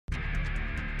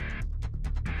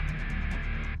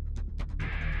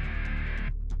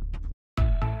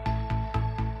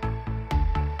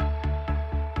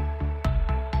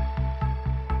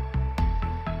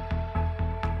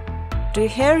Do you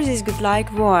hear this good-like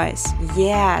voice?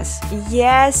 Yes,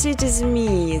 yes, it is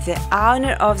me, the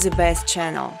owner of the best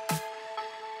channel.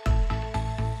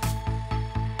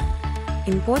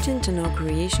 Important to know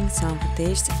creating some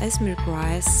footage as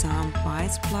requires some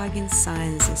Python plugins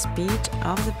sign the speed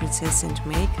of the process and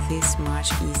make this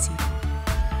much easy.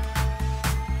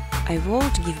 I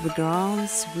won't give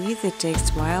backgrounds with the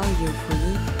text while you're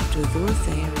free to do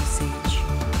their research.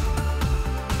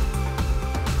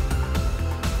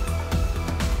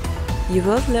 You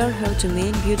will learn how to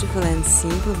make beautiful and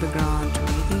simple background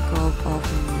reading called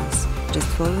news, just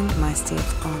following my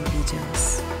steps on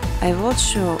videos. I won't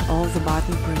show all the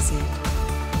button preset.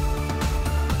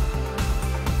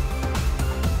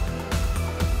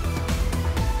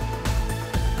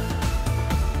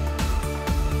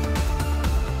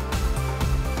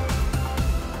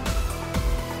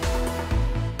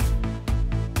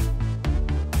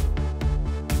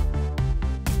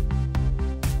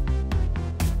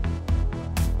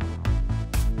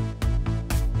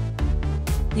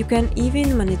 You can even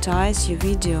monetize your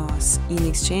videos. In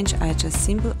exchange, I just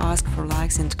simply ask for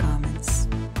likes and comments.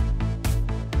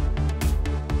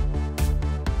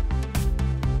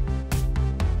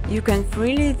 You can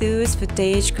freely use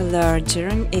footage color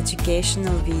during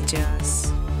educational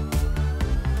videos.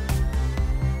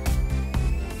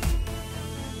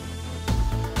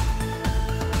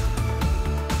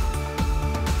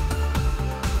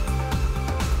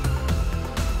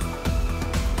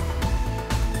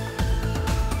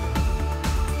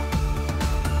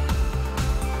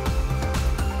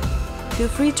 Feel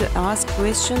free to ask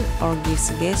questions or give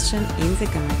suggestions in the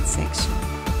comment section.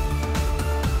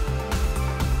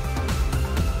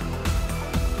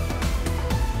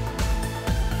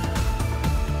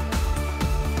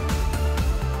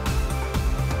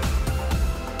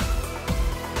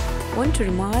 Want to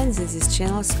remind that this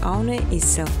channel's owner is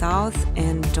self-taught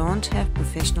and don't have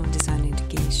professional design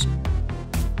education.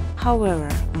 However,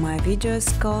 my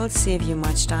videos code save you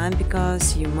much time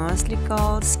because you mostly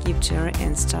code, skip cherry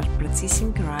and start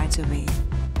practicing right away.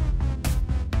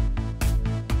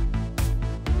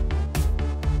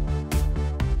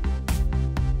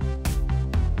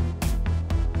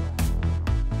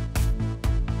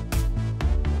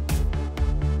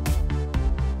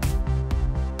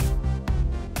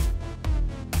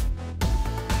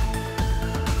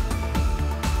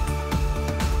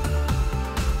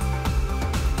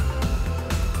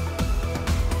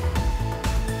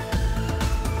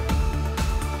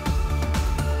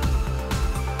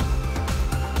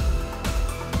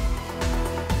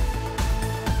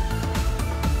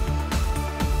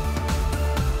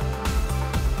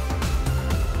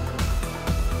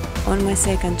 On my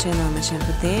second channel, Machine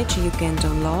Footage, you can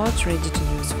download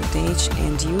ready-to-use footage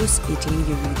and use it in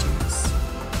your videos.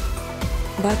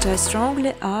 But I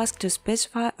strongly ask to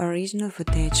specify original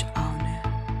footage only.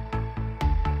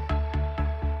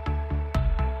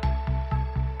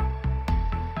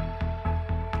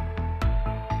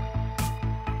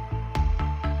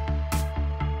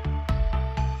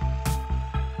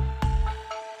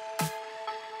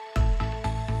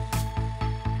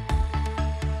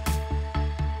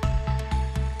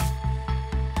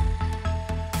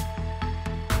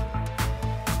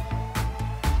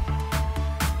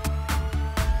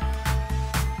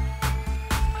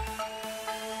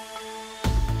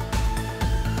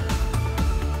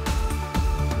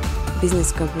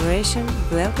 Business cooperation,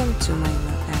 welcome to my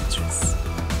email address.